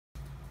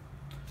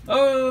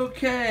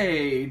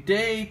Okay,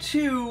 day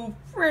 2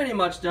 pretty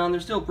much done.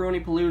 There's still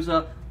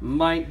Bronypalooza.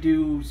 Might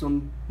do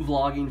some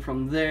vlogging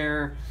from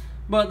there,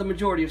 but the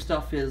majority of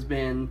stuff has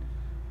been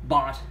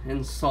bought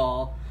and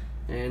saw.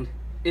 And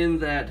in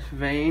that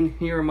vein,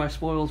 here are my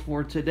spoils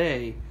for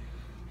today.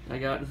 I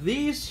got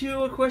these two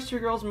Equestria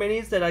Girls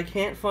minis that I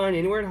can't find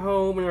anywhere at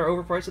home and are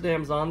overpriced at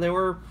Amazon. They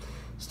were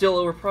still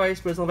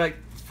overpriced, but it's only like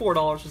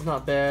 $4, it's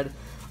not bad.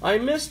 I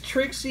missed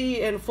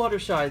Trixie and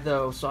Fluttershy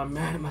though, so I'm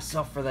mad at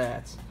myself for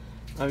that.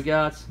 I've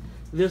got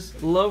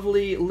this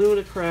lovely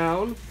Luna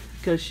crown,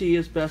 because she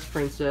is best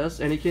princess,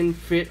 and it can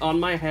fit on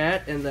my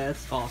hat, and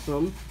that's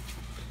awesome.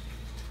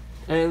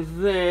 And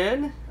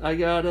then I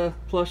got a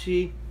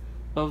plushie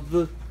of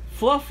the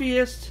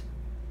fluffiest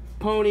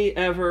pony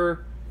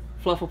ever,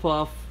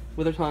 Flufflepuff,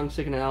 with her tongue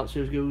sticking out.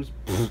 She goes,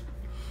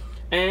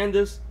 and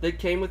they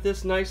came with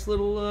this nice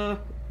little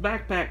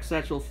backpack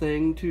satchel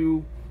thing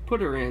to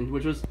put her in,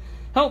 which was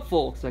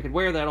helpful because I could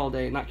wear that all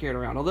day and not carry it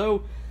around.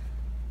 Although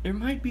there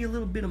might be a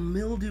little bit of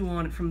mildew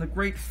on it from the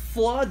great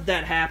flood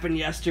that happened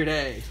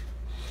yesterday.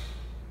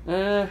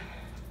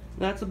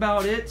 That's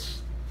about it.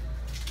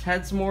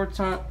 Had some more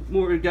time.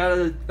 Went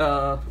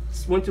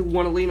to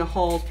one of Lena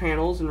Hall's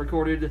panels and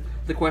recorded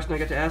the question I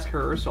got to ask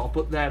her, so I'll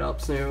put that up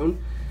soon.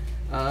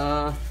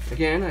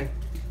 Again, I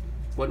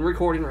wasn't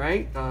recording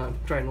right.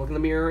 Trying to look in the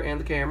mirror and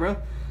the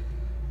camera.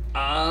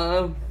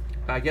 I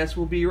guess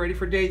we'll be ready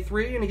for day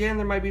 3, and again,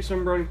 there might be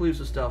some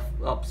Bronypalooza stuff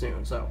up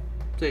soon, so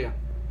see ya.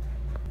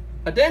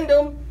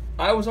 Addendum,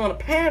 I was on a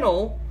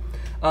panel,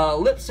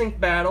 lip sync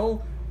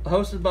battle,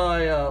 hosted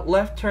by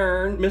Left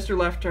Turn, Mr.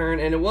 Left Turn,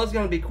 and it was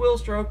going to be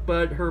Quillstroke,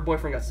 but her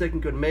boyfriend got sick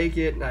and couldn't make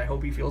it, and I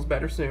hope he feels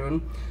better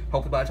soon.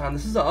 Hopefully by the time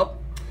this is up.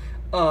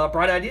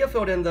 Bright Idea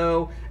filled in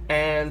though,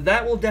 and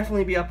that will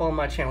definitely be up on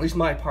my channel, at least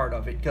my part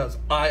of it, because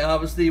I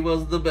obviously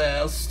was the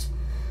best.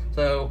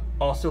 So,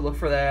 also look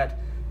for that.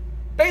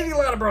 Basically, a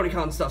lot of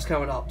BronyCon stuff's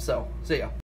coming up, so see ya.